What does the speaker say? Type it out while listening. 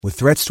With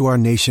threats to our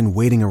nation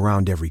waiting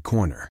around every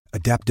corner,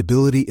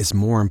 adaptability is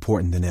more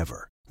important than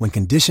ever. When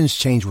conditions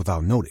change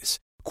without notice,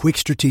 quick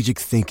strategic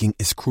thinking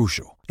is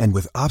crucial. And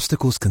with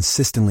obstacles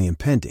consistently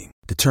impending,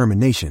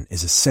 determination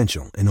is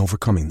essential in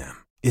overcoming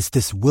them. It's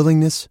this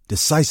willingness,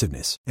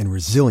 decisiveness, and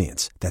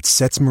resilience that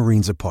sets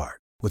Marines apart.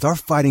 With our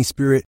fighting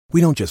spirit, we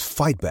don't just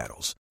fight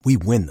battles, we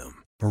win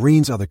them.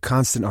 Marines are the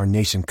constant our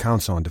nation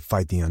counts on to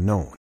fight the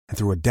unknown. And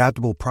through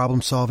adaptable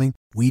problem solving,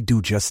 we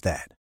do just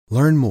that.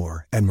 Learn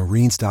more at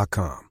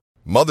marines.com.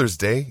 Mother's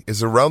Day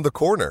is around the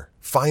corner.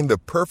 Find the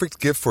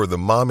perfect gift for the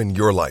mom in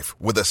your life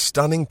with a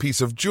stunning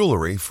piece of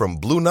jewelry from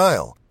Blue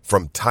Nile.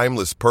 From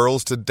timeless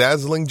pearls to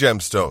dazzling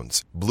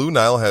gemstones, Blue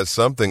Nile has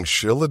something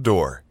she'll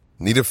adore.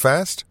 Need it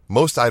fast?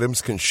 Most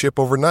items can ship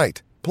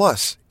overnight.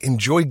 Plus,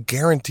 enjoy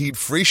guaranteed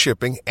free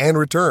shipping and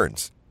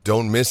returns.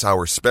 Don't miss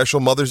our special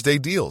Mother's Day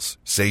deals.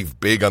 Save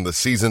big on the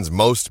season's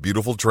most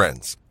beautiful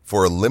trends.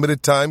 For a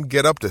limited time,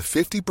 get up to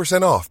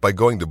 50% off by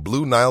going to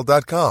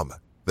BlueNile.com.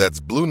 That's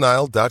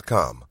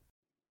BlueNile.com.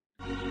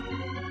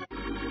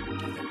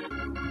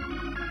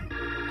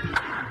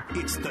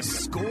 It's the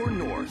Score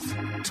North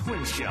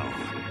Twin Show.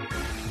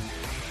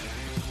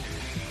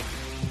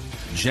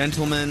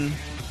 Gentlemen,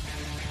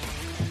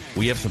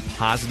 we have some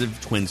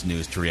positive Twins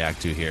news to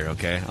react to here,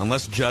 okay?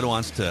 Unless Judd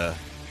wants to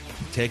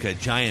take a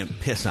giant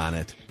piss on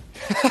it.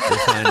 We'll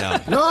find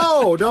out.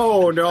 No,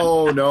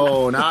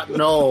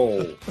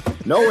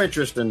 no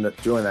interest in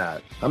doing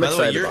that. I'm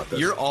excited about this.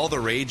 You're all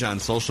the rage on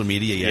social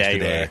media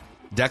yesterday.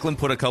 Declan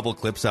put a couple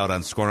clips out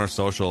on Score North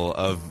Social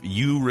of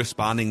you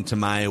responding to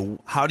my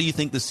 "How do you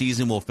think the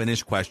season will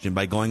finish?" question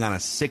by going on a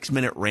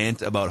 6-minute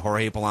rant about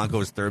Jorge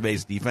Polanco's third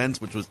base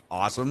defense, which was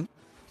awesome.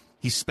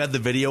 He sped the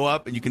video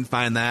up, and you can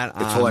find that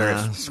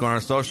on Score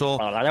North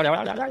Social.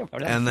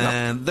 And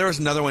then there was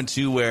another one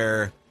too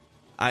where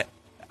I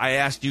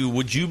asked you,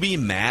 would you be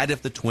mad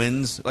if the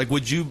Twins,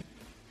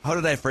 how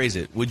did I phrase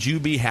it? Would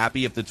you be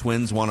happy if the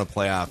Twins won a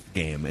playoff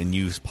game? And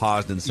you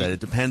paused and said, it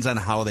depends on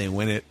how they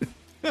win it.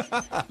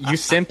 You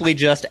simply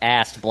just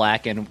asked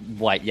Black and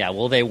White,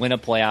 will they win a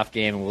playoff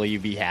game and will you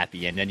be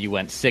happy? And then you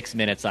went 6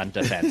 minutes on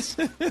defense.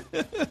 And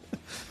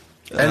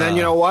then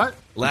you know what?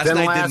 Last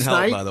night didn't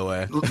help, by the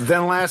way.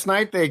 Then last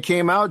night they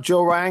came out,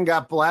 Joe Ryan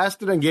got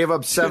blasted and gave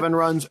up 7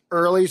 runs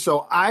early,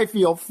 so I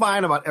feel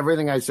fine about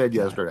everything I said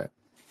yesterday.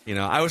 You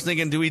know, I was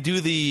thinking, do we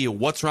do the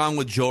What's Wrong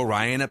with Joe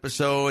Ryan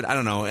episode? I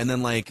don't know. And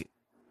then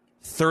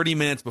 30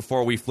 minutes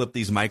before we flip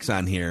these mics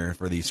on here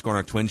for the Score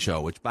North Twin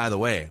Show, which, by the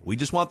way, we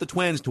just want the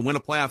Twins to win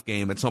a playoff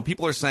game. And so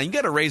people are saying, you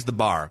got to raise the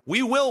bar.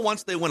 We will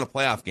once they win a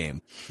playoff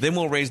game. Then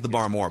we'll raise the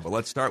bar more. But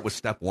let's start with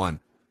step one.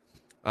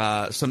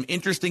 Some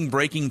interesting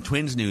breaking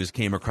Twins news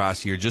came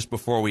across here just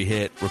before we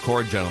hit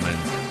record, gentlemen.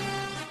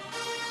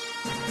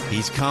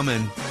 He's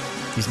coming.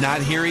 He's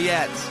not here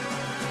yet.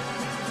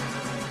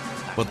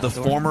 But the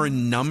former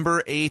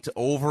number 8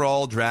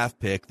 overall draft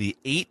pick, the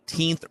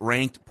 18th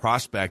ranked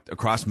prospect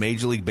across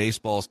Major League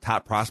Baseball's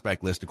top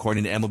prospect list,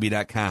 according to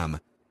MLB.com,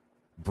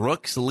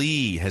 Brooks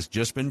Lee has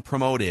just been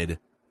promoted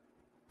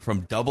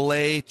from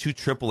AA to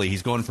AAA.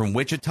 He's going from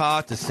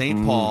Wichita to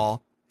St.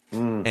 Paul,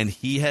 and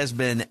he has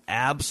been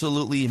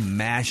absolutely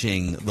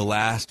mashing the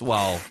last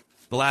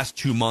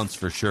 2 months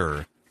for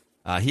sure.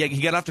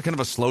 He got off to kind of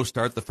a slow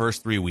start the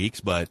first 3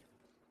 weeks, but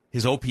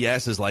his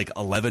OPS is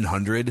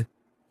 1,100.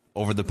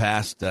 Over the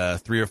past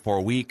 3 or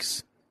 4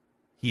 weeks.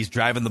 He's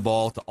driving the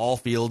ball to all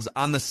fields.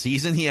 On the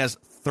season, he has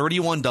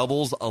 31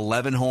 doubles,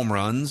 11 home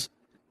runs,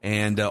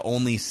 and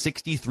only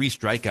 63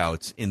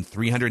 strikeouts in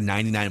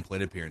 399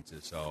 plate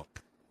appearances. So,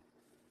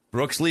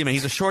 Brooks Lee, man,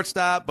 he's a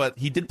shortstop, but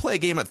he did play a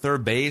game at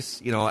third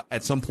base. You know,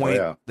 at some point,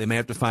 they may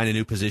have to find a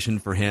new position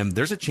for him.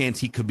 There's a chance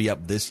he could be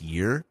up this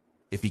year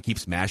if he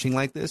keeps smashing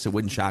like this. It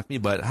wouldn't shock me.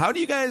 But how do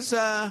you guys...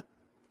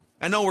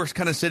 I know we're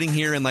kind of sitting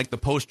here in the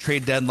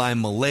post-trade deadline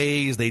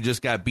malaise. They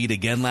just got beat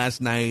again last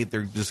night.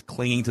 They're just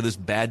clinging to this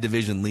bad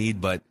division lead.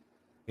 But,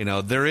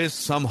 there is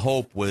some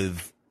hope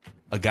with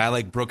a guy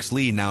like Brooks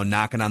Lee now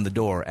knocking on the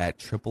door at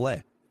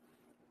AAA.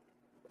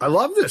 I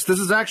love this. This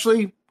is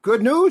actually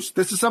good news.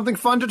 This is something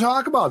fun to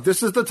talk about.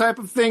 This is the type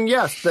of thing,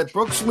 that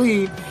Brooks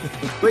Lee.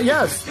 But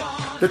yes,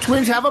 the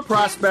Twins have a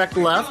prospect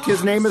left.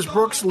 His name is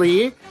Brooks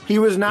Lee. He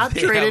was not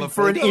traded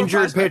for an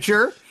injured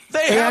pitcher.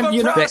 They have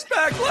a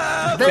prospect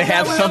left. They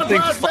have something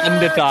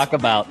fun to talk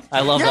about. I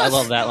love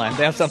that line.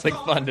 They have something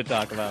fun to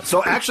talk about.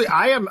 So actually,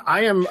 I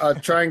am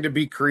trying to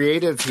be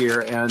creative here,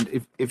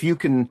 and if you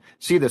can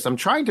see this, I'm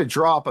trying to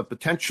draw up a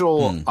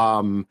potential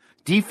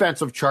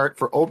defensive chart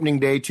for opening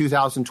day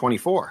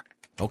 2024.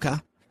 Okay.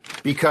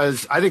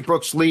 Because I think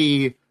Brooks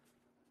Lee,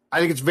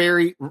 I think it's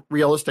very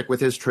realistic with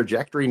his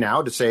trajectory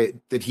now to say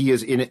that he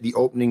is in the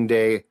opening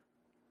day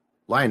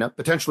lineup,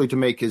 potentially to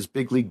make his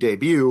big league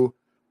debut.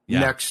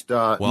 Next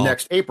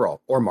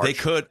April or March. They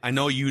could. I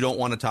know you don't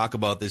want to talk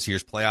about this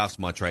year's playoffs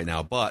much right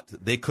now, but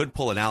they could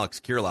pull an Alex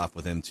Kirilloff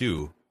with him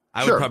too.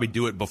 I would probably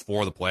do it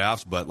before the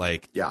playoffs, but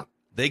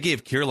they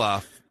gave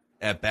Kirilloff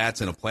at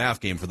bats in a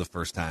playoff game for the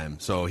first time.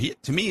 So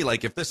to me,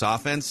 if this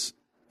offense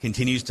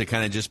continues to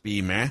kind of just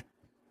be meh,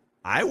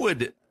 I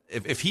would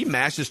if he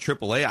matches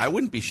AAA, I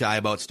wouldn't be shy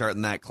about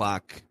starting that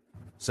clock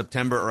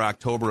September or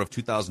October of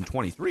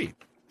 2023.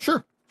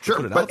 Sure.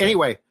 But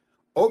anyway,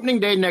 opening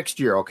day next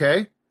year,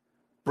 okay?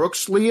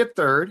 Brooks Lee at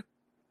third,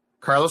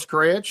 Carlos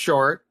Correa at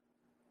short,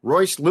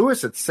 Royce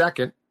Lewis at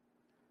second,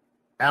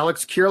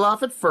 Alex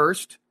Kirilloff at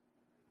first,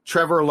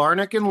 Trevor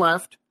Larnach in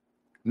left,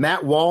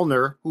 Matt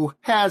Wallner, who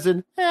has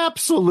an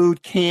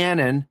absolute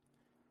cannon,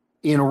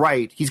 in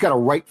right. He's got a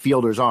right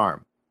fielder's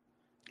arm.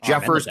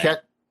 Jeffers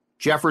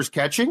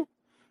catching.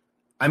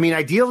 I mean,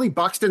 ideally,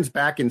 Buxton's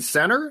back in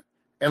center.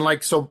 And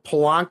so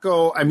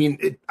Polanco, I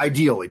mean,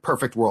 ideally,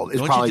 perfect world.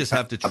 Don't probably you just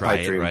have to try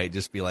it, right?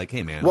 Just be like,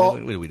 hey, man, well,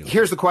 what are we doing?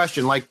 Here's the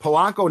question.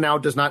 Polanco now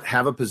does not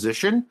have a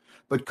position,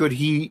 but could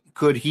he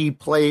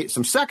play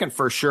some second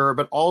for sure?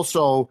 But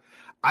also,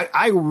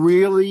 I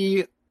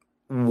really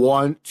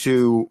want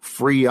to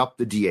free up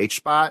the DH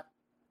spot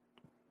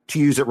to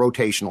use it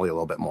rotationally a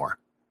little bit more.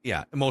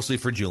 Yeah, mostly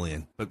for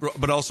Julian,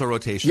 but also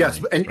rotationally.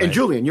 Yes, and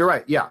Julian, you're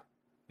right. Yeah.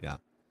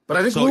 But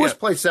I think Lewis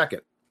plays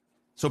second.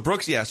 So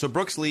Brooks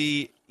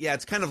Lee,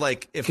 it's kind of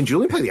like if can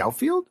Julian play the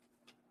outfield?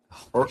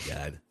 Oh my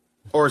God.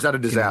 Or is that a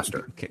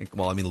disaster?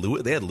 Well, I mean,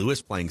 they had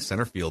Lewis playing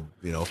center field,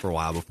 for a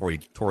while before he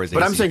tore his ACL.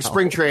 But I'm saying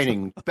spring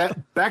training.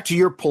 Back to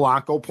your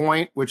Polanco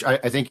point, which I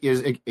think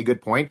is a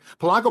good point.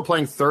 Polanco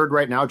playing third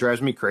right now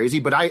drives me crazy,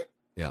 but I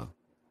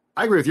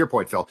agree with your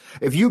point, Phil.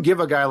 If you give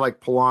a guy like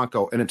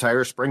Polanco an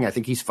entire spring, I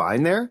think he's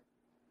fine there.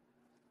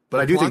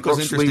 But I do think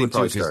Brooks Lee would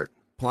probably start.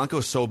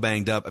 Polanco's so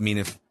banged up. I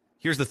mean,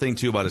 here's the thing,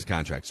 too, about his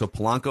contract. So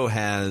Polanco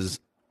has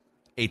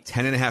a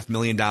 $10.5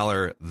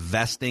 million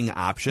vesting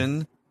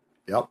option.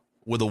 Yep.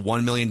 With a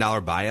 $1 million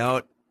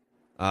buyout.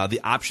 The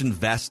option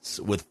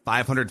vests with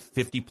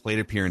 550 plate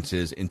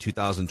appearances in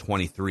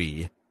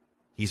 2023.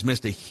 He's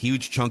missed a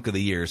huge chunk of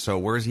the year. So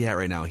where is he at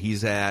right now?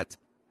 He's at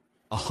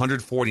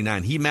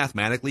 149. He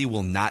mathematically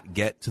will not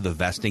get to the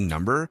vesting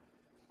number.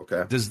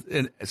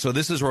 Okay. So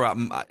this is where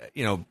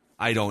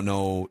I don't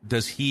know.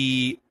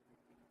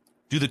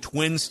 Do the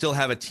Twins still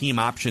have a team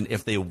option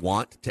if they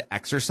want to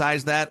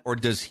exercise that, or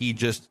does he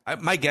just?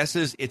 My guess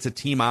is it's a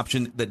team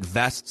option that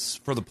vests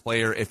for the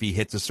player if he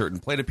hits a certain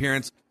plate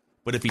appearance.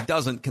 But if he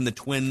doesn't, can the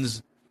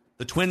Twins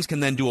can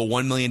then do a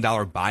 $1 million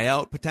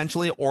buyout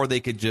potentially, or they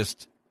could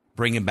just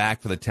bring him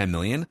back for the $10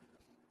 million.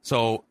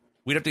 So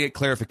we'd have to get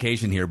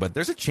clarification here, but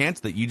there's a chance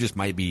that you just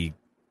might be.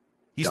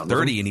 He's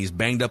 30 and he's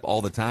banged up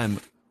all the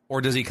time,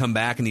 or does he come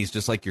back and he's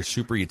just like your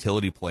super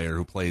utility player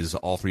who plays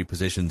all three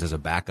positions as a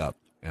backup?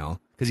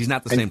 Because he's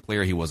not the same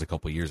player he was a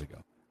couple years ago.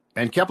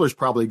 And Kepler's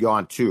probably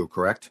gone too,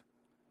 correct?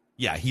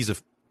 Yeah,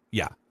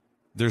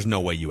 there's no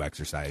way you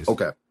exercise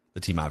the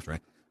team option,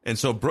 right? And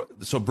so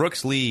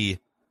Brooks Lee,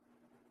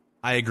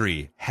 I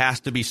agree, has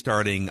to be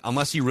starting,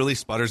 unless he really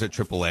sputters at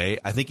AAA,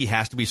 I think he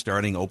has to be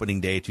starting opening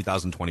day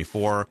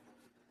 2024.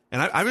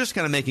 And I was just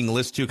kind of making a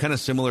list too, kind of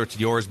similar to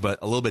yours, but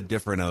a little bit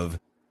different of,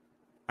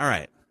 all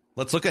right,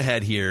 let's look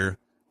ahead here,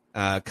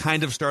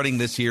 kind of starting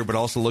this year, but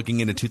also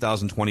looking into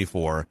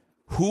 2024.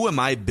 Who am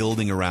I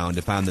building around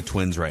if I'm the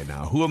Twins right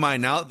now? Who am I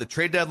now? The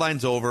trade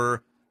deadline's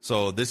over,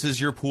 so this is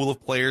your pool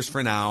of players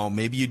for now.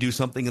 Maybe you do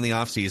something in the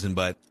offseason,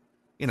 but,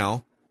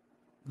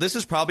 this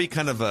is probably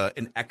kind of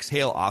an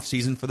exhale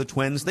offseason for the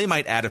Twins. They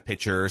might add a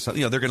pitcher. So,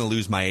 they're going to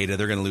lose Maeda.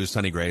 They're going to lose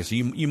Sonny Gray. So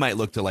you might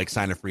look to,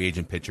 sign a free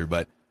agent pitcher.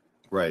 But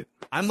right,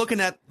 I'm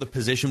looking at the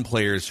position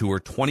players who are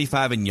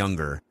 25 and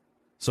younger.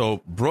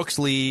 So Brooks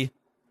Lee,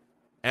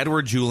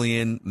 Edward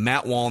Julian,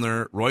 Matt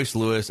Wallner, Royce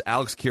Lewis,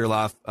 Alex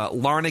Kirilloff.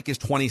 Larnach is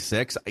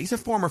 26. He's a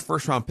former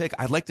first-round pick.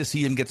 I'd like to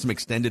see him get some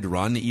extended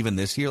run even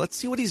this year. Let's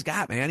see what he's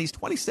got, man. He's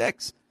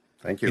 26.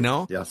 Thank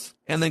you. Yes.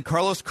 And then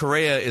Carlos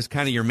Correa is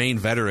kind of your main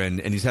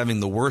veteran, and he's having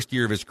the worst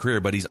year of his career,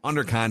 but he's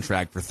under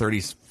contract for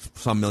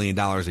 $30-some million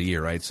a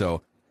year, right?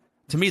 So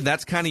to me,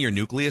 that's kind of your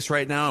nucleus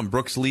right now. And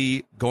Brooks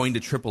Lee going to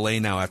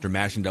AAA now after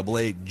mashing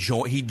AA,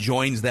 he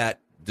joins that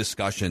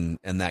discussion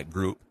and that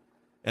group.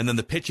 And then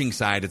the pitching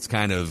side, it's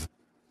kind of,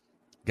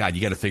 God,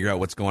 you got to figure out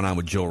what's going on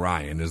with Joe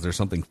Ryan. Is there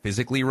something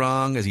physically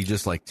wrong? Is he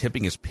just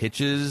tipping his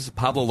pitches?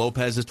 Pablo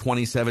Lopez is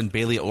 27.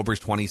 Bailey Ober's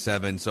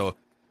 27. So,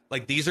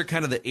 these are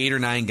kind of the 8 or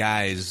 9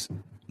 guys,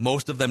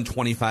 most of them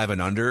 25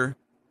 and under,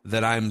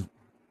 that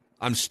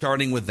I'm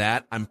starting with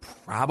that. I'm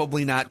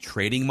probably not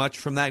trading much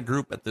from that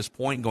group at this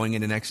point going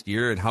into next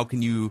year. And how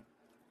can you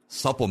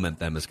supplement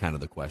them is kind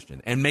of the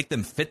question. And make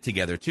them fit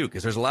together, too,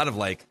 because there's a lot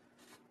of,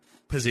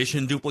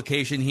 position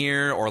duplication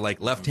here, or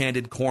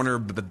left-handed corner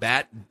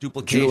bat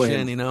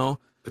duplication, Julian,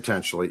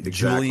 potentially.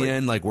 Exactly.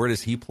 Julian, where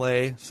does he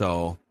play?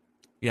 So,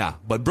 yeah.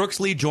 But Brooks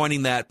Lee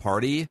joining that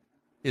party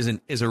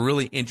is a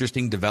really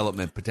interesting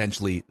development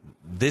potentially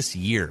this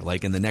year,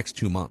 in the next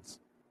 2 months.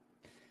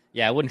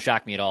 Yeah, it wouldn't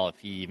shock me at all if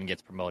he even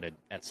gets promoted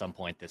at some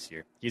point this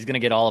year. He's going to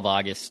get all of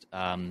August.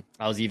 I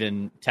was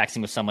even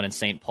texting with someone in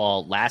St.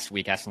 Paul last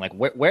week asking,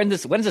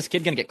 when's this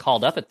kid going to get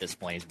called up at this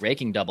point? He's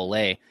raking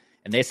AA.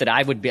 And they said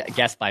I would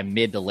guess by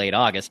mid to late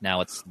August. Now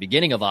it's the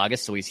beginning of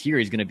August, so he's here.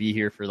 He's going to be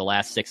here for the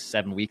last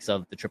 6-7 weeks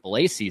of the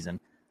AAA season.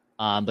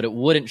 But it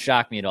wouldn't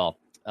shock me at all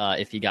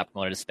if he got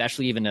promoted,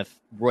 especially even if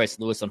Royce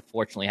Lewis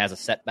unfortunately has a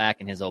setback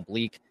in his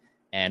oblique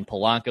and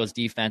Polanco's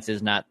defense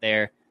is not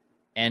there.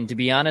 And to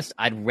be honest,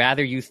 I'd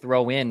rather you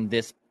throw in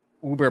this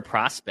uber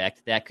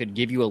prospect that could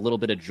give you a little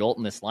bit of jolt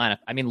in this lineup.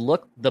 I mean,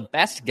 look, the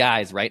best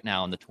guys right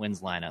now in the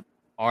Twins lineup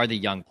are the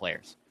young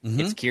players.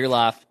 It's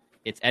Kirilloff,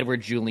 it's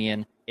Edward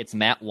Julien, it's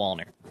Matt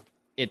Wallner.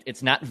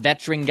 It's not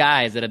veteran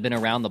guys that have been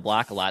around the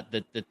block a lot.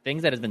 The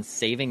things that has been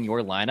saving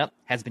your lineup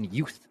has been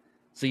youth.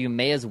 So you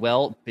may as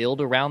well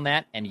build around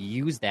that and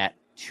use that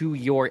to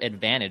your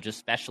advantage,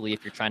 especially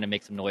if you're trying to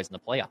make some noise in the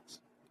playoffs.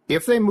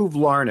 If they move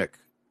Larnach,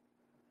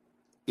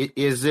 do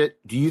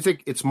you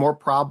think it's more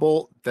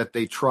probable that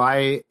they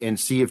try and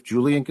see if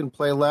Julien can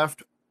play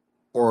left,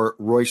 or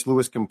Royce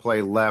Lewis can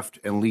play left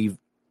and leave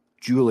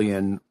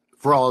Julien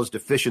for all his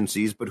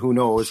deficiencies, but who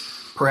knows,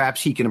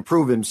 perhaps he can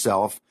improve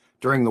himself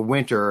during the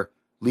winter,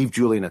 leave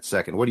Julien at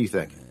second? What do you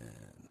think?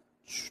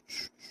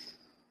 It's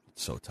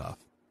so tough.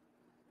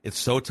 It's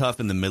so tough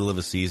in the middle of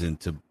a season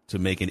to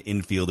make an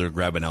infielder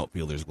grab an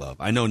outfielder's glove.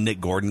 I know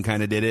Nick Gordon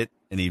kind of did it,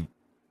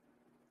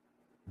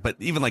 but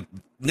even like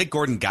Nick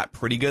Gordon got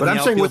pretty good. But in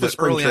the outfield, but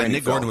early on,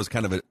 Nick Gordon was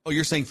kind of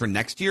you're saying for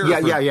next year?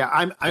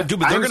 Yeah. But they're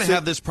going to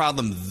have this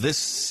problem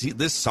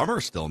this summer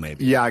still,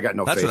 maybe. Yeah, I got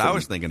no. That's what I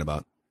was thinking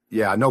about.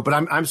 Yeah, no, but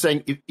I'm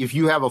saying if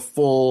you have a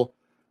full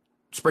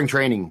spring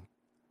training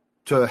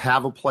to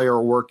have a player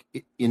work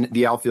in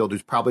the outfield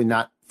who's probably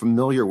not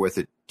familiar with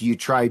it, do you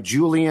try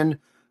Julien,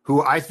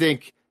 who I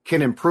think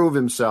can improve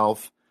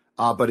himself,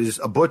 but is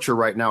a butcher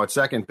right now at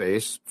second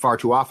base far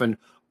too often,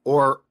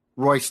 or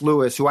Royce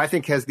Lewis, who I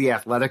think has the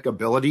athletic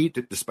ability,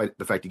 despite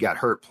the fact he got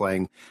hurt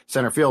playing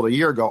center field a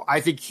year ago, I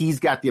think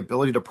he's got the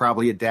ability to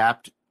probably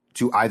adapt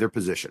to either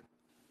position.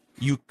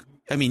 You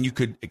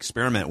could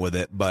experiment with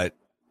it, but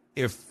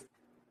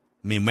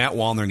Matt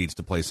Wallner needs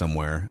to play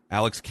somewhere.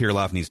 Alex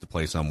Kirilloff needs to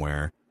play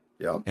somewhere.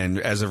 Yeah. And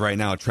as of right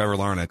now, Trevor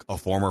Larnach, a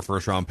former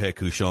first-round pick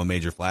who's showing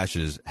major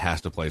flashes, has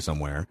to play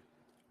somewhere.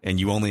 And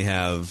you only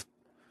have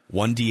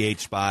one DH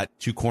spot,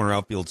 2 corner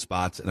outfield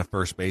spots, and a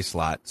first base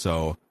slot.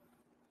 So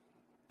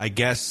I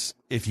guess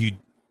you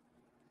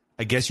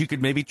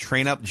could maybe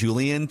train up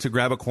Julien to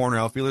grab a corner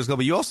outfielder's glove,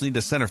 but you also need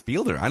a center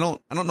fielder. I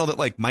don't know that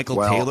like Michael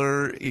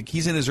Taylor,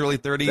 he's in his early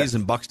 30s,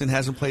 and Buxton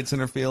hasn't played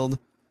center field.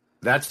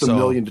 That's the $1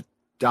 million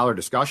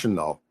discussion,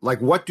 though.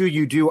 Like, what do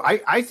you do?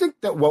 I think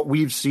that what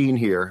we've seen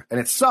here, and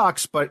it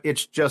sucks, but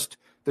it's just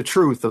the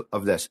truth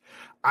of this.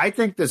 I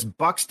think this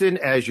Buxton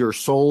as your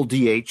sole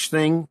DH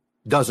thing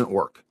doesn't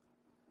work.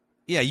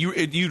 Yeah,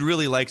 you'd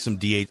really like some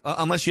DH,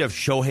 unless you have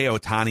Shohei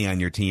Ohtani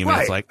on your team, right.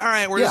 And it's like, all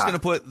right, we're just going to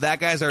put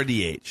that guy's our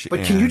DH.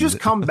 But can you just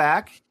come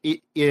back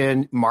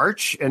in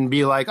March and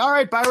be like, all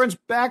right, Byron's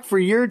back for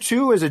year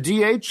 2 as a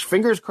DH,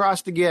 fingers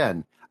crossed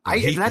again?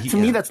 To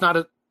me, that's not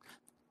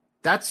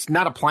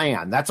a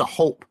plan. That's a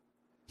hope.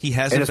 He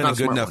hasn't been a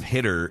good enough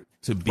hitter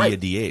to be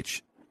a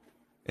DH.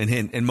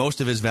 And most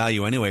of his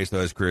value anyways,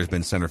 though, his career has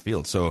been center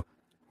field. So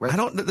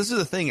this is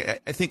the thing.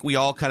 I think we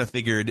all kind of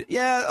figured,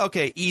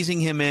 easing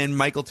him in,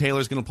 Michael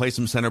Taylor's going to play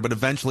some center, but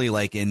eventually,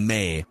 like in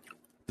May,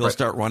 they'll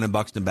start running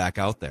Buxton back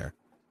out there.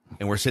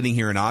 And we're sitting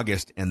here in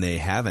August, and they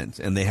haven't.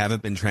 And they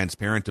haven't been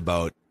transparent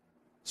about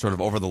sort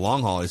of over the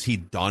long haul. Is he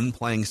done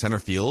playing center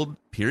field,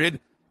 period?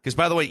 Because,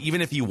 by the way,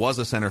 even if he was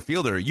a center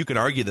fielder, you could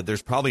argue that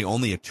there's probably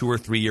only a 2 or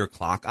 3 year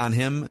clock on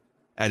him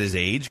at his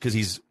age, because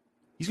he's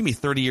going to be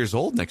 30 years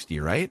old next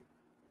year, right?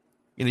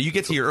 You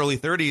get to your early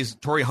 30s,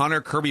 Torrey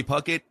Hunter, Kirby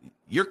Puckett,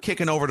 you're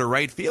kicking over to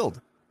right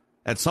field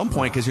at some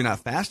point because you're not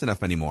fast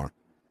enough anymore.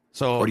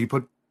 So,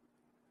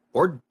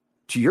 or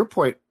to your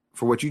point,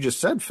 for what you just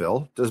said,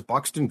 Phil, does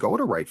Buxton go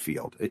to right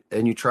field?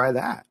 And you try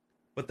that.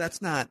 But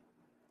it's not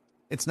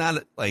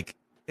like,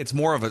 it's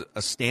more of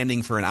a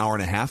standing for an hour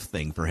and a half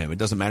thing for him. It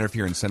doesn't matter if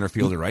you're in center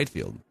field or right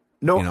field.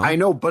 No, I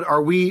know, but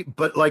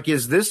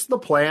is this the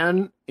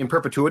plan in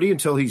perpetuity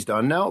until he's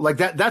done now? Like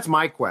that's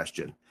my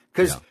question.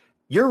 Because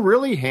you're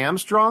really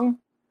hamstrung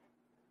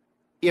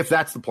if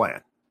that's the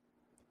plan.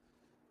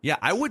 Yeah,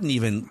 I wouldn't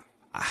even,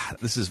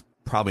 this is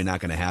probably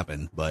not going to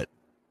happen, but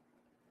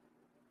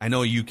I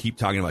know you keep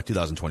talking about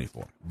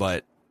 2024,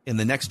 but in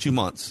the next 2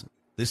 months,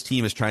 this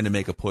team is trying to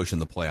make a push in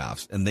the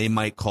playoffs, and they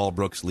might call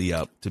Brooks Lee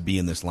up to be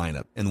in this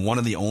lineup. And one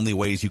of the only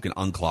ways you can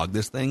unclog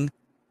this thing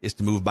is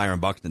to move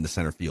Byron Buxton to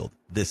center field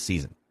this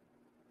season.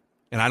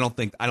 And I don't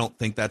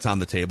think that's on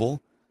the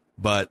table,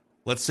 but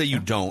let's say you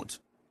don't,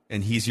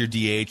 and he's your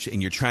DH,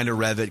 and you're trying to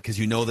rev it because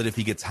you know that if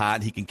he gets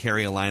hot, he can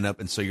carry a lineup,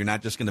 and so you're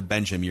not just going to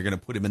bench him. You're going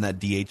to put him in that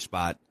DH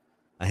spot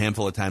a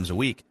handful of times a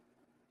week.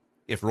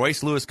 If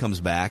Royce Lewis comes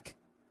back,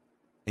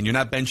 and you're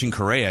not benching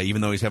Correa,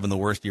 even though he's having the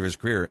worst year of his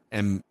career,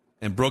 and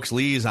Brooks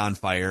Lee is on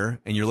fire,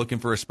 and you're looking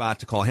for a spot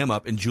to call him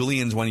up, and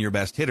Julian's one of your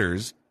best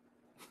hitters,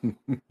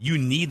 you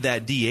need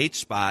that DH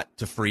spot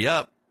to free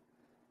up.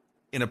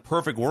 In a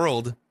perfect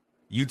world,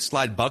 you'd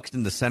slide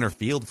Buxton to center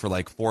field for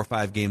like 4 or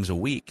 5 games a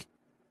week.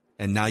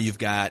 And now you've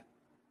got,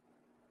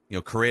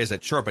 Correa's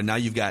at short, but now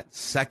you've got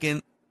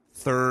second,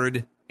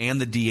 third,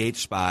 and the DH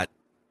spot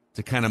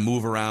to kind of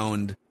move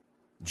around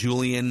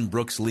Julien,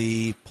 Brooks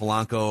Lee,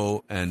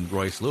 Polanco, and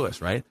Royce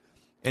Lewis, right?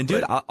 And,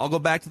 dude, I'll go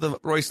back to the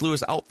Royce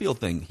Lewis outfield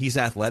thing. He's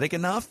athletic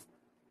enough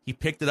he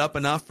picked it up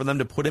enough for them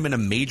to put him in a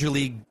major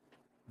league,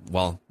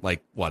 a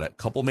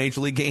couple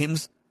major league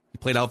games. He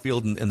played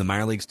outfield in the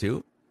minor leagues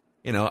too.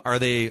 Are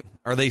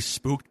they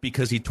spooked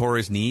because he tore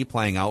his knee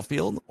playing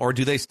outfield, or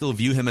do they still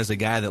view him as a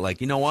guy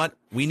that, you know what,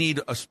 we need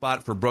a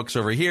spot for Brooks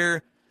over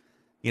here.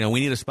 We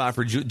need a spot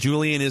for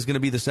Julian is going to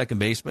be the second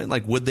baseman.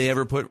 Would they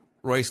ever put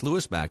Royce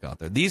Lewis back out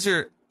there? These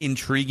are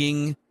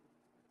intriguing.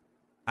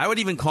 I would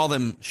even call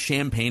them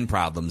champagne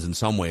problems in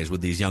some ways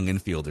with these young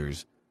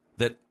infielders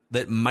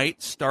that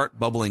might start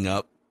bubbling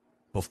up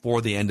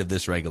before the end of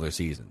this regular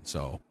season.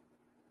 So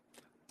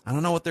I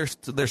don't know what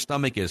their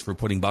stomach is for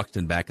putting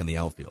Buxton back in the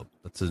outfield.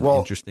 That's an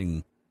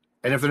interesting.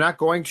 And if they're not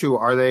going to,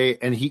 are they?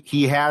 And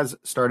he has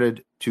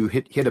started to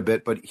hit a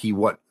bit, but he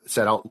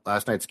set out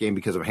last night's game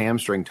because of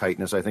hamstring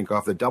tightness, I think,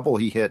 off the double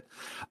he hit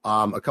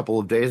a couple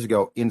of days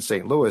ago in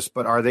St. Louis.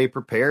 But are they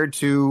prepared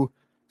to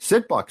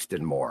sit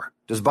Buxton more?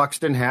 Does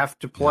Buxton have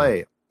to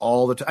play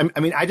all the time? I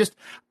mean,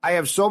 I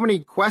have so many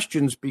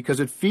questions because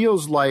it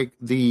feels like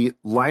the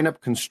lineup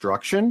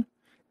construction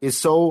is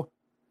so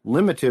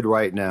limited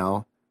right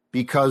now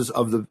because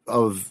of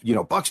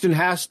Buxton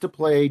has to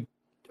play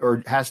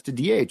or has to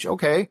DH.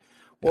 Okay.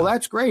 Well,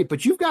 that's great,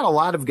 but you've got a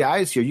lot of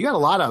guys here. You got a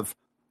lot of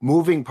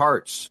moving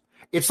parts.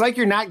 It's like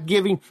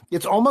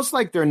it's almost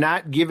like they're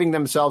not giving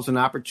themselves an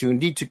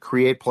opportunity to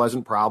create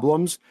pleasant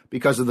problems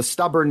because of the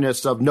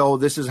stubbornness of, no,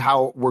 this is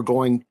how we're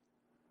going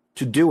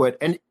to do it.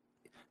 And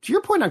to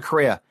your point on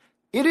Correa,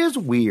 it is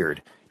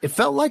weird. It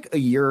felt like a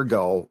year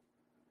ago,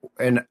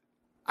 and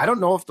I don't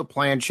know if the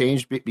plan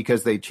changed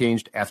because they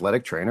changed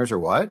athletic trainers or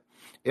what.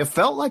 It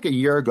felt like a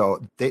year ago,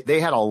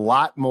 they had a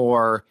lot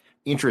more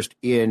interest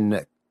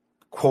in,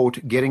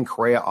 quote, getting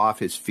Correa off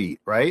his feet,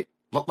 right?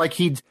 Like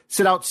he'd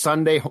sit out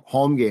Sunday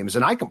home games.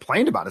 And I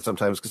complained about it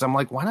sometimes because I'm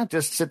like, why not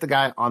just sit the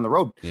guy on the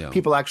road? Yeah.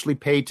 People actually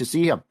pay to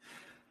see him.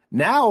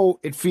 Now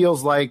it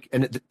feels like,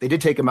 and they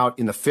did take him out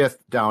in the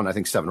fifth down, I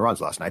think 7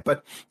 runs last night.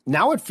 But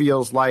now it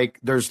feels like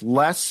there's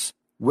less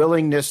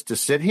willingness to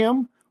sit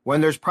him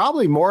when there's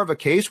probably more of a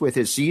case with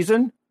his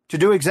season to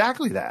do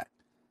exactly that.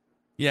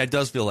 Yeah, it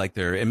does feel like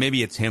and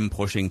maybe it's him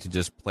pushing to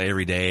just play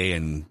every day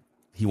and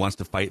he wants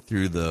to fight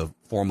through the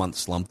 4-month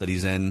slump that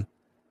he's in.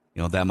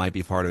 That might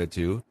be part of it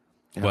too.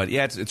 Yeah. But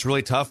yeah, it's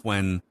really tough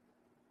when,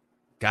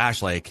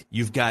 gosh,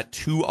 you've got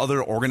 2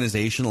 other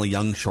organizational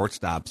young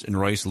shortstops in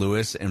Royce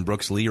Lewis and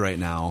Brooks Lee right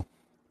now,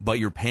 but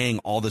you're paying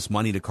all this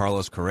money to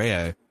Carlos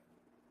Correa,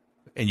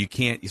 and you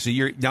can't. So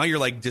you're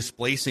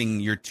displacing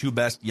your 2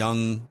 best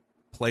young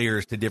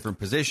players to different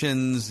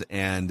positions,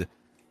 and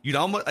you'd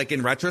almost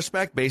in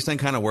retrospect, based on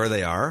kind of where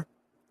they are,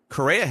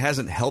 Correa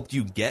hasn't helped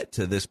you get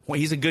to this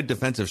point. He's a good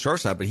defensive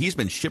shortstop, but he's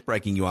been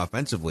shipwrecking you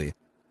offensively.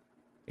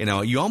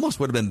 You almost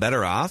would have been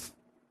better off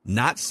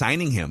not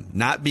signing him,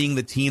 not being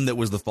the team that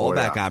was the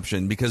fallback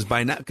option, because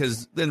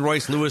then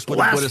Royce Lewis would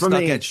have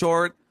stuck at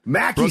short.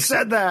 Mackey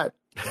said that.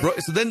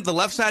 So then the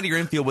left side of your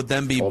infield would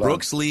then be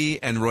Brooks Lee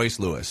and Royce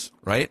Lewis,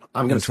 right?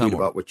 I'm going to tweet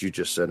about what you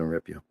just said and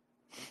rip you.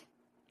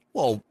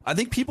 Well, I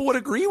think people would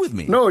agree with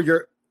me. No,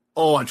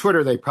 on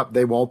Twitter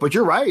they won't, but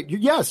you're right.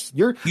 Yes,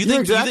 you're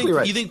exactly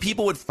right. You think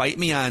people would fight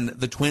me on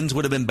the Twins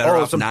would have been better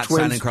off not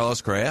signing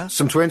Carlos Correa?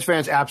 Some Twins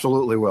fans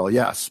absolutely will,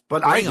 yes.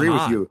 But I agree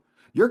with you.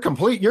 You're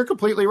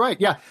completely right.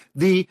 Yeah.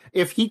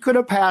 If he could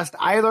have passed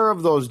either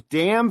of those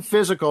damn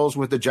physicals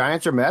with the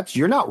Giants or Mets,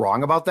 you're not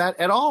wrong about that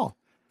at all.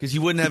 Because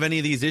you wouldn't have any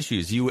of these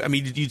issues.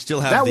 You'd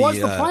still have that was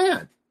the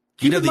plan.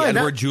 You'd have the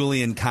Edward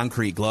Julian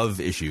concrete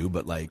glove issue,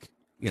 but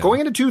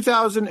going into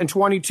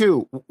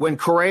 2022, when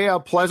Correa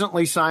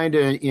pleasantly signed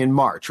in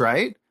March,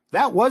 right?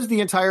 That was the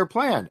entire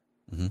plan.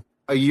 Mm-hmm.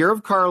 A year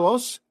of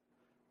Carlos.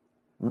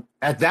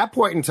 At that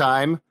point in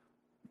time,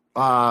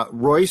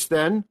 Royce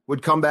then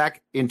would come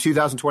back in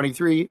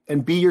 2023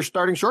 and be your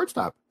starting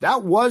shortstop.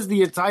 That was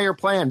the entire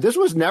plan. This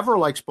was never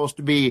supposed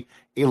to be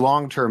a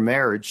long-term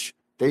marriage.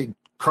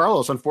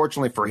 Carlos,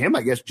 unfortunately for him,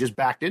 I guess, just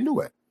backed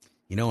into it.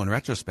 In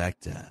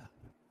retrospect,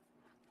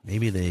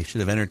 maybe they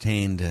should have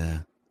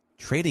entertained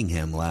trading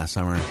him last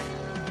summer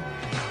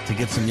to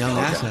get some young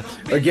assets.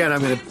 Again,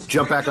 I'm going to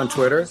jump back on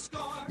Twitter.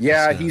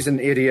 Yeah, he's an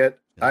idiot.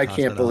 I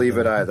can't believe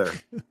it either.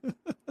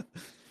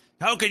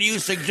 How can you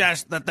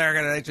suggest that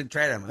they should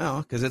trade him?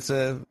 Oh,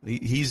 because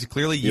he's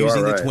clearly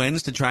using the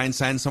Twins to try and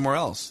sign somewhere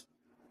else,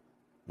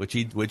 which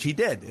he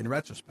did in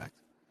retrospect.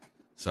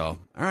 So, all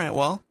right,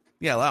 well,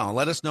 yeah,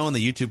 let us know in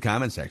the YouTube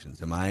comment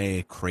sections. Am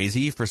I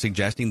crazy for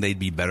suggesting they'd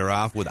be better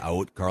off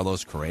without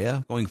Carlos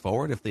Correa going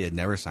forward if they had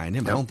never signed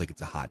him? I don't think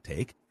it's a hot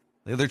take.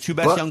 Their 2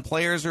 best young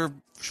players are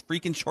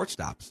freaking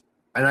shortstops.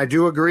 And I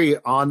do agree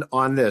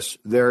on this.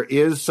 There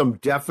is some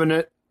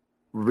definite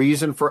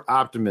reason for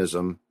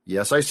optimism.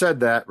 Yes, I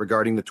said that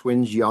regarding the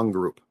Twins young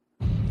group.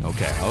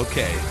 Okay.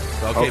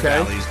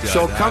 Valley's good.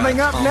 So coming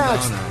up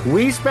next,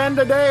 we spend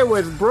a day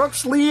with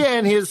Brooks Lee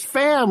and his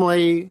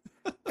family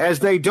as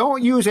they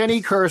don't use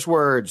any curse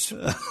words.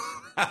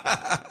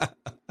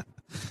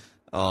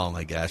 Oh,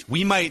 my gosh.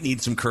 We might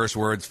need some curse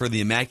words for the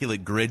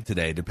Immaculate Grid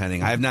today,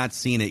 depending. I have not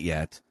seen it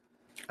yet.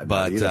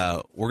 But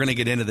we're going to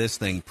get into this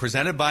thing.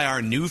 Presented by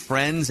our new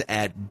friends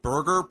at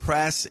Burger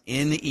Press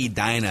in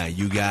Edina.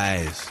 You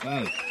guys,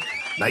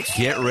 Nice.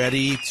 get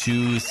ready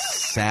to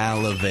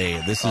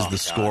salivate. This is the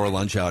Score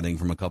lunch outing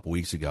from a couple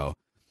weeks ago.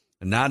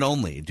 And not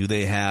only do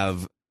they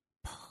have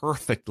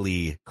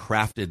perfectly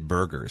crafted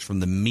burgers, from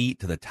the meat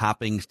to the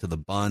toppings to the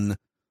bun,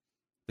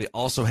 they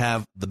also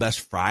have the best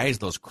fries,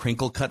 those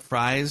crinkle-cut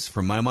fries,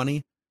 for my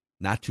money.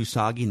 Not too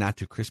soggy, not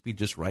too crispy,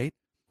 just right.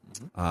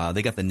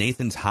 They got the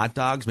Nathan's hot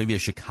dogs, maybe a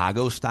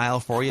Chicago style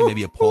for you,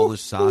 maybe a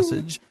Polish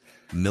sausage,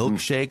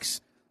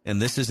 milkshakes.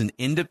 And this is an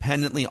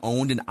independently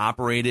owned and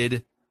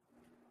operated,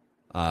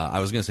 I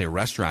was going to say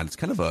restaurant. It's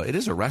kind of it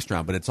is a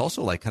restaurant, but it's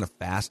also like kind of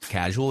fast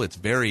casual. It's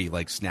very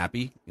like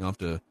snappy. You don't have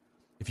to,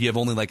 if you have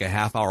only like a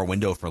half-hour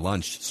window for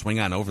lunch, swing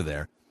on over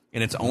there.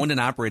 And it's owned and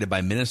operated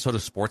by Minnesota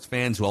sports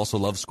fans who also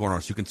love Score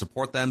North. So you can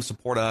support them,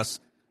 support us.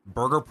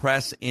 Burger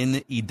Press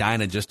in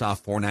Edina, just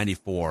off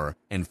 494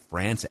 and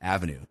France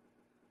Avenue.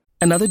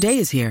 Another day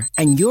is here,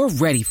 and you're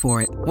ready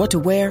for it. What to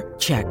wear?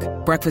 Check.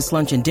 Breakfast,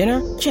 lunch, and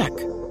dinner? Check.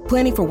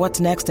 Planning for what's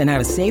next and how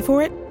to save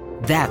for it?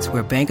 That's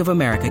where Bank of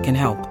America can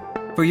help.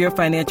 For your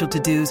financial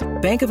to-dos,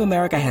 Bank of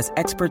America has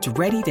experts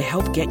ready to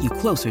help get you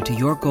closer to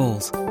your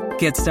goals.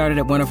 Get started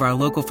at one of our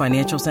local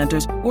financial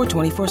centers or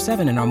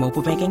 24/7 in our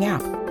mobile banking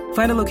app.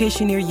 Find a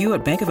location near you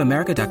at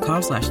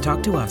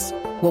bankofamerica.com/talktous.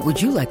 What would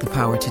you like the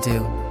power to do?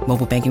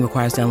 Mobile banking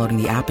requires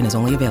downloading the app and is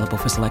only available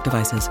for select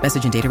devices.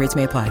 Message and data rates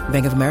may apply.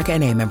 Bank of America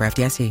NA, member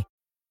FDIC.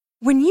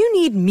 When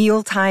you need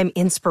mealtime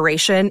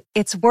inspiration,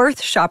 it's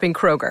worth shopping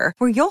Kroger,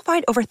 where you'll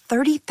find over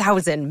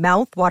 30,000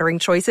 mouth-watering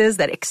choices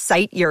that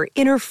excite your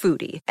inner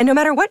foodie. And no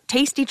matter what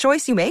tasty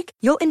choice you make,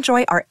 you'll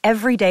enjoy our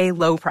everyday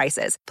low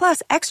prices,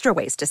 plus extra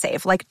ways to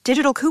save, like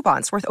digital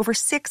coupons worth over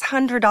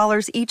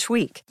 $600 each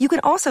week. You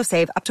can also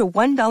save up to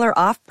 $1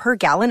 off per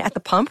gallon at the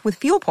pump with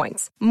fuel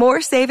points.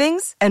 More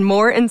savings and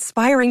more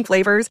inspiring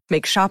flavors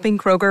make shopping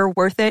Kroger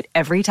worth it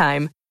every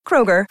time.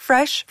 Kroger,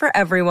 fresh for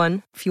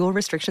everyone. Fuel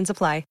restrictions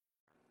apply.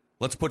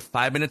 Let's put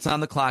 5 minutes on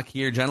the clock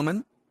here,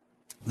 gentlemen.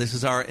 This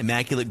is our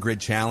Immaculate Grid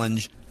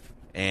Challenge,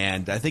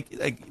 and I think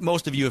like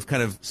most of you have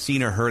kind of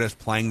seen or heard us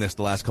playing this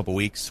the last couple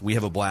weeks. We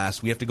have a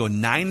blast. We have to go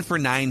 9 for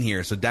 9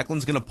 here, so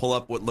Declan's going to pull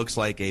up what looks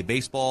like a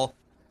baseball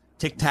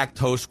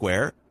tic-tac-toe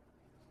square,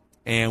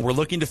 and we're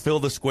looking to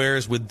fill the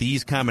squares with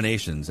these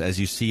combinations,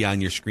 as you see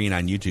on your screen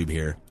on YouTube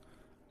here.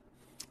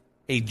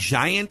 A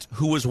giant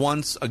who was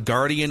once a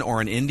Guardian or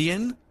an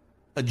Indian,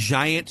 a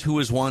giant who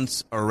was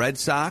once a Red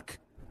Sox,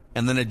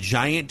 and then a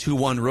giant who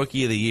won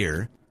Rookie of the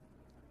Year,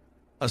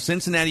 a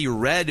Cincinnati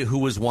Red who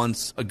was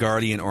once a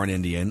Guardian or an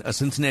Indian, a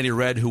Cincinnati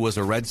Red who was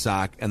a Red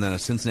Sox, and then a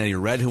Cincinnati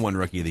Red who won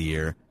Rookie of the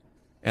Year,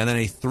 and then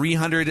a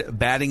 300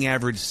 batting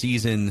average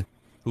season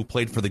who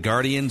played for the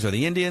Guardians or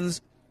the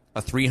Indians,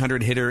 a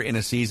 300 hitter in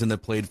a season that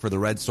played for the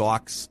Red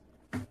Sox,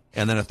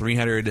 and then a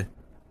 300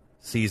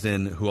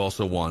 season who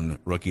also won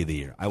Rookie of the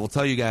Year. I will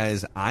tell you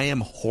guys, I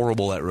am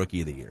horrible at Rookie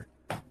of the Year.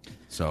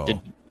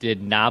 So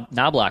Did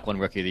Knobloch win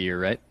Rookie of the Year,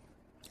 right?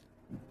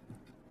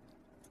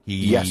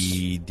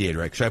 He did,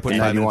 right? Should I put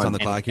 5 minutes on the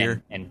clock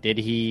here? And did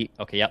he?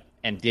 Okay, yep.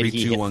 And did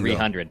he hit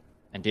 300?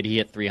 And did he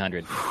hit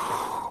 300?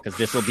 Because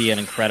this will be an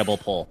incredible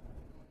pull.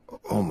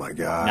 Oh my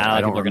God! Not a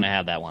lot of people are going to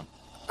have that one.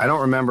 I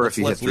don't remember if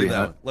he hit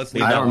 300.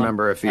 I don't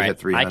remember if he hit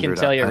 300. I can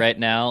tell you right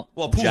now.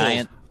 Well,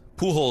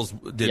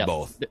 Pujols did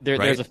both.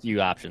 There's a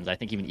few options. I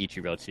think even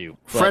Ichiro too.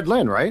 But, Fred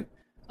Lynn, right?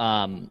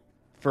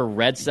 For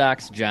Red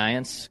Sox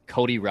Giants,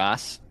 Cody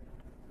Ross,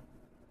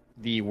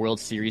 the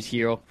World Series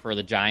hero for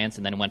the Giants,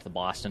 and then went to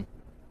Boston.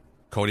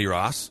 Cody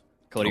Ross?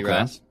 Cody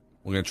Ross.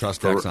 We're going to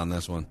trust Dex on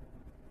this one.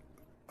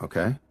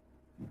 Okay.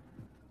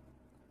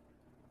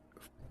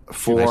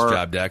 Nice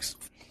job, Dex.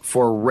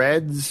 For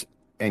Reds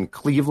and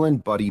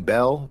Cleveland, Buddy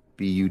Bell,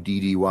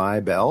 Buddy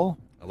Bell.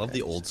 I love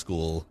the old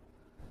school.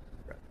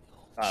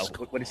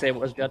 What did you say it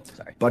was, Judd?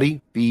 Sorry.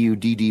 Buddy,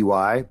 Buddy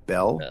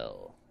Bell.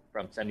 Bell.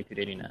 From 72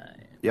 to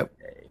 89. Yep.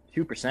 Okay.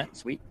 2%.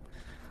 Sweet.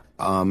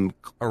 A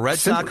Red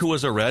Sox who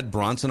was a Red,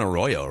 Bronson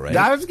Arroyo, right?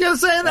 I was going to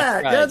say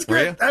that. That's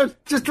good. I was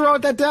just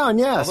wrote that down,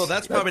 yes. Although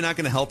that's probably not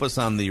going to help us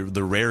on the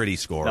rarity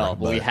score. No,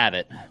 but we have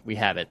it. We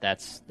have it.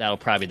 That'll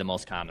probably be the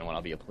most common one,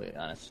 I'll be completely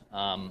honest.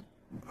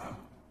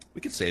 We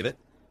could save it.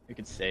 We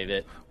could save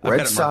it. I've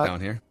got it marked down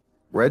here.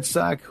 Red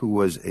Sox who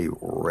was a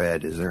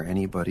Red. Is there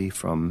anybody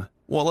from...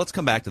 Well, let's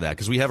come back to that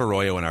because we have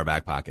Arroyo in our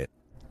back pocket.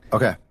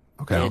 Okay.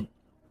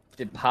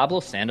 Did Pablo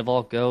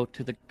Sandoval go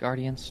to the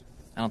Guardians?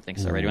 I don't think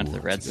so, right? He went to the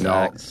Red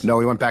Sox.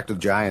 No, he went back to the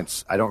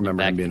Giants. I don't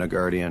remember him being a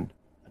Guardian.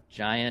 A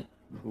Giant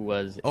who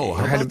was... Oh,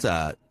 how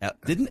about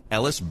didn't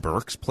Ellis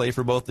Burks play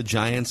for both the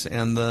Giants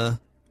and the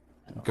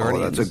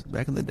Guardians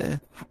back in the day?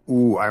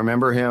 Ooh, I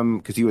remember him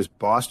because he was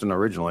Boston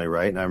originally,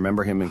 right? And I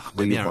remember him in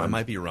Cleveland. Yeah, I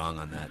might be wrong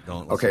on that.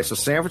 Okay, so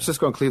San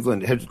Francisco and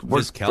Cleveland.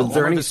 Does Kel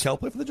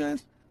play for the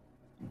Giants?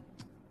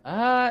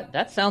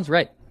 That sounds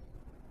right.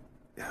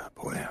 Yeah,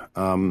 boy.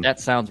 That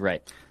sounds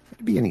right.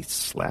 Could be any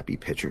slappy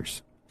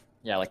pitchers.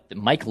 Yeah, like the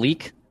Mike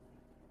Leake.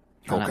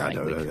 Oh, God,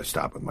 no,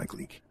 stop with Mike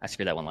Leake. I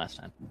screwed that one last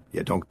time.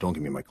 Yeah, don't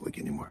give me Mike Leake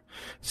anymore.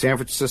 San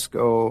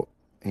Francisco,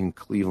 in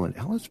Cleveland.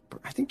 Ellis,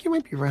 I think you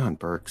might be right on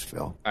Burks,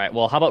 Phil. All right.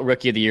 Well, how about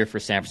Rookie of the Year for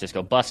San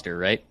Francisco? Buster,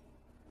 right?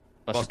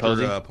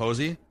 Buster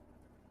Posey.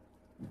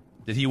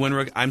 Did he win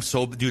rookie? I am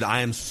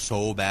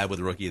so bad with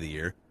Rookie of the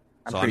Year.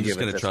 So I'm just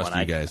going to trust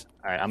you guys.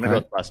 All right, I'm going to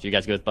go with Buster. You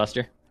guys go with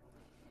Buster?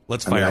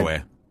 Let's fire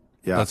away.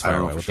 Yeah, let's fire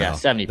away. Yeah,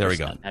 70%. There we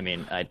go. I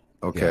mean,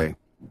 okay. Yeah.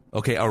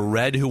 Okay, a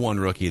Red who won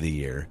Rookie of the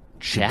Year.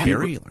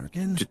 Gary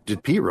Larkin?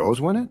 Did Pete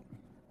Rose win it?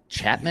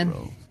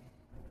 Chapman?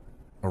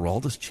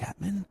 Aroldis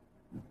Chapman?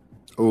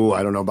 Oh,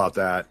 I don't know about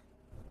that.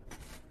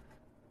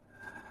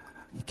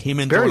 He came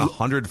in throwing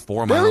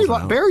 104 miles an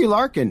hour. Barry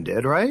Larkin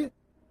did, right?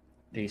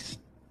 Peace.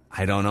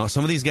 I don't know.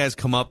 Some of these guys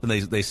come up and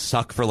they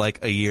suck for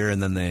like a year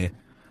and then they...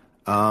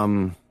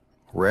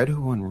 Red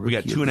who won Rookie? We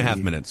got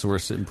 2.5 minutes, so we're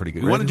sitting pretty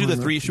good. We want to do the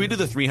three... Should we do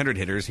the 300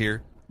 hitters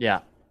here? Yeah.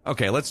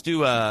 Okay, let's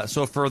do...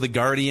 so for the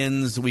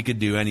Guardians, we could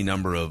do any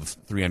number of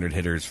 300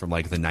 hitters from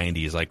like the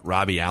 90s, like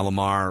Robbie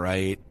Alomar,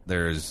 right?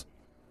 There's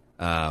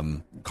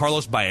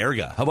Carlos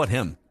Baerga. How about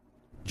him?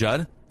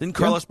 Judd? Didn't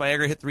Carlos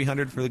Baerga hit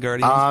 300 for the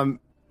Guardians?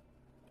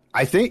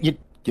 I think...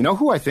 You know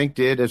who I think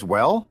did as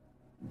well?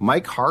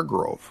 Mike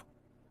Hargrove,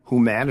 who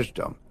managed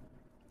him.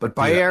 But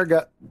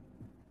Baerga...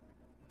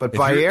 But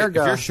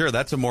Baerga... If you're sure,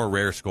 that's a more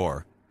rare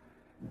score.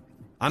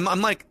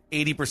 I'm like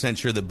 80%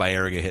 sure that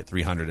Baerga hit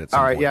 300 at some point.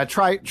 All right, yeah,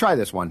 try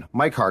this one.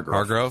 Mike Hargrove.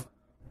 Hargrove?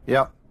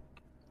 Yep.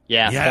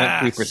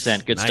 Yeah,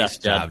 0.3%. Good nice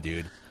stuff, job,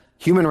 dude.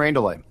 Human rain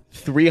delay.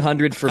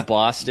 300 for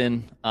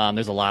Boston.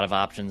 There's a lot of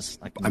options.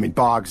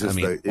 Boggs is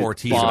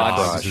Ortiz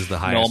Boggs is the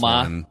highest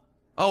one.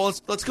 Oh,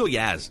 let's go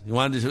Yaz. You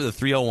wanted to do the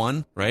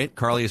 301, right?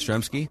 Carly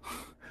Yastrzemski.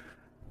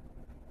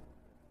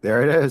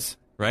 There it is.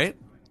 Right?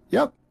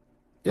 Yep.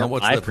 Oh,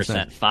 what's 5%. the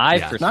percent?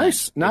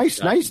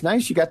 5%.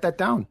 Nice. You got that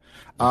down.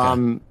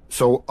 Okay.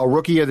 So a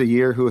Rookie of the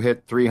Year who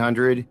hit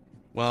 300.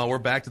 Well, we're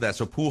back to that.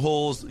 So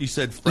Pujols, you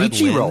said Fred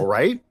Ichiro, Lynn.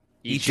 right?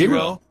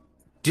 Ichiro.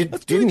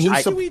 Didn't he? Do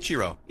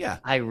Ichiro. Yeah.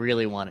 I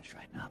really want to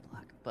try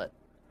Knobloch, but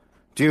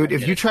dude,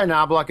 if you try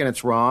Knobloch and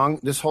it's wrong,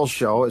 this whole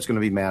show is going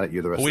to be mad at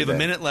you the rest of the day. We have a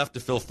minute left to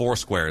fill 4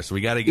 squares, so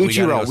we got to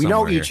Ichiro. We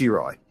know here.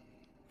 Ichiro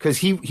because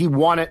he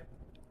won it,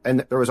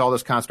 and there was all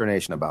this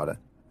consternation about it.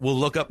 We'll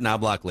look up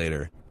Knobloch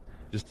later,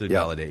 just to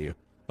validate you.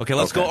 Okay,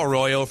 let's go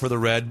Arroyo for the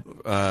Red.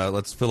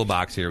 Let's fill a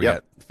box here. We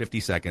got 50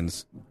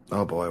 seconds.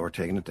 Oh boy, we're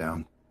taking it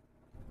down.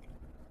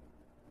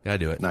 Gotta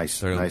do it.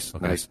 Nice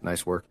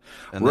work.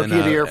 And Rookie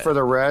of the Year for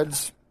the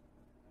Reds.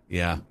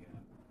 Yeah.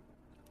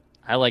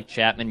 I like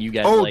Chapman. You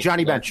guys like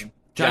Johnny Bench.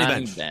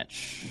 Johnny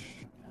Bench.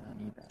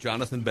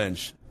 Jonathan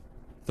Bench.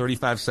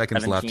 35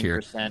 seconds left here.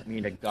 17%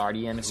 mean a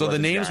Guardian. So the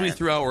names we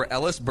threw out were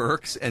Ellis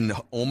Burks and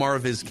Omar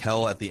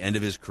Vizquel at the end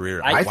of his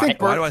career. Why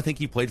do I think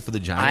he played for the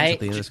Giants at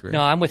the end of his career?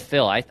 No, I'm with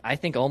Phil. I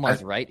think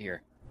Omar's right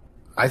here.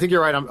 I think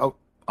you're right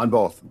on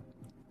both.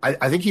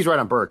 I think he's right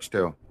on Burks,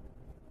 too.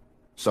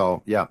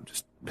 So, yeah,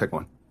 just pick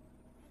one.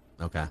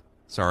 Okay.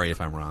 Sorry if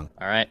I'm wrong.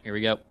 All right, here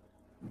we go.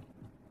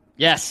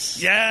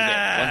 Yes.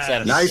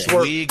 Yeah. Nice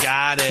work. We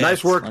got it.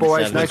 Nice work,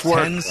 boys. Nice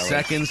work. 10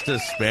 seconds to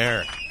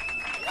spare.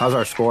 How's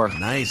our score?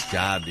 Nice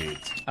job, dude.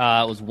 It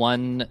was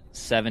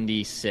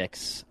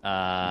 176.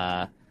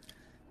 For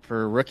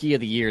Rookie of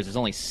the Years, there's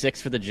only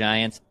 6 for the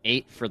Giants,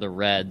 8 for the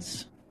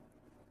Reds.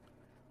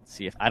 Let's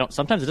see if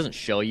sometimes it doesn't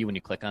show you when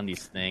you click on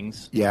these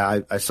things.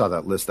 Yeah, I saw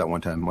that list that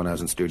one time when I was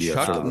in studio.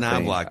 Chuck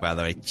Knobloch, by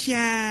the way.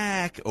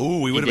 Jack.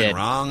 Oh, we would have been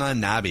wrong on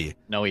Nobby.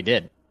 No, he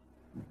did.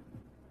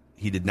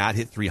 He did not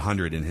hit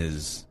 300 in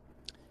his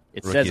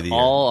It says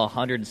all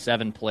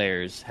 107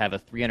 players have a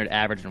 300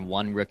 average and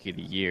 1 Rookie of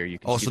the Year. You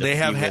can see so they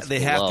have to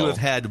have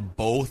had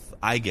both.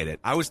 I get it.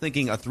 I was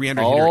thinking a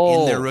 300 hitter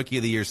in their Rookie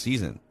of the Year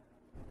season.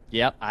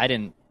 Yep,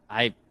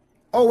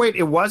 Oh wait,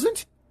 it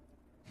wasn't?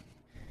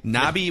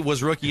 Nobby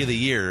was Rookie of the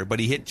Year, but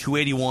he hit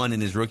 281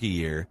 in his rookie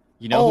year.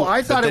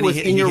 I thought it was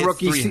in your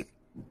rookie season.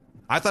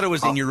 I thought it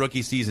was in your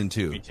rookie season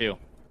too. Me too.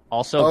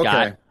 Also,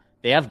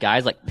 they have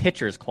guys like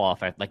pitchers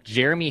qualified. Like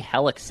Jeremy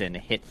Hellickson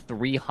hit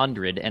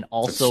 300 and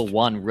also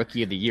won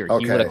Rookie of the Year.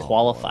 He would have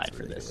qualified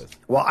for this.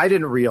 Well, I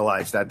didn't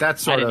realize that.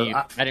 That's sort of.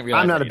 I didn't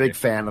realize. I'm not a big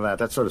fan of that.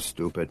 That's sort of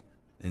stupid.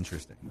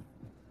 Interesting.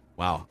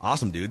 Wow,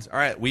 awesome dudes. All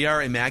right, we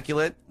are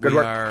immaculate. Good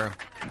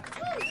work.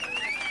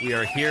 We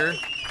are here.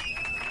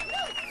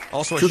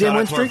 Also, a shout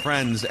out to our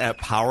friends at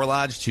Power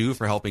Lodge too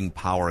for helping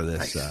power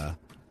this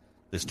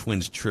this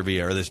Twins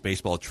trivia or this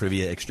baseball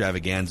trivia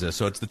extravaganza.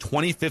 So it's the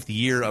 25th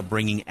year of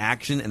bringing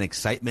action and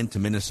excitement to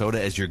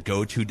Minnesota as your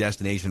go-to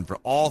destination for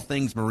all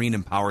things marine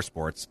and power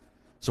sports.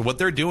 So what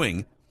they're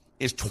doing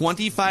is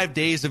 25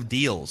 days of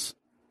deals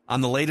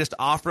on the latest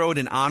off-road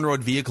and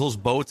on-road vehicles,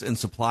 boats, and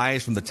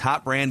supplies from the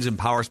top brands in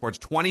power sports.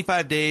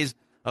 25 days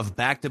of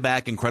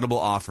back-to-back incredible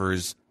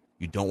offers.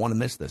 You don't want to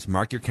miss this.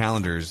 Mark your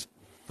calendars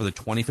for the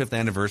 25th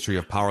anniversary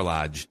of Power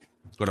Lodge.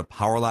 Let's go to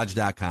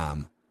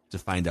powerlodge.com to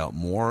find out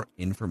more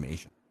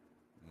information.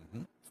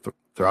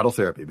 Throttle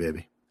therapy,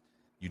 baby.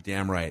 You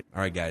damn right.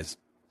 All right, guys.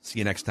 See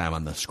you next time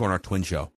on the Score North Twin Show.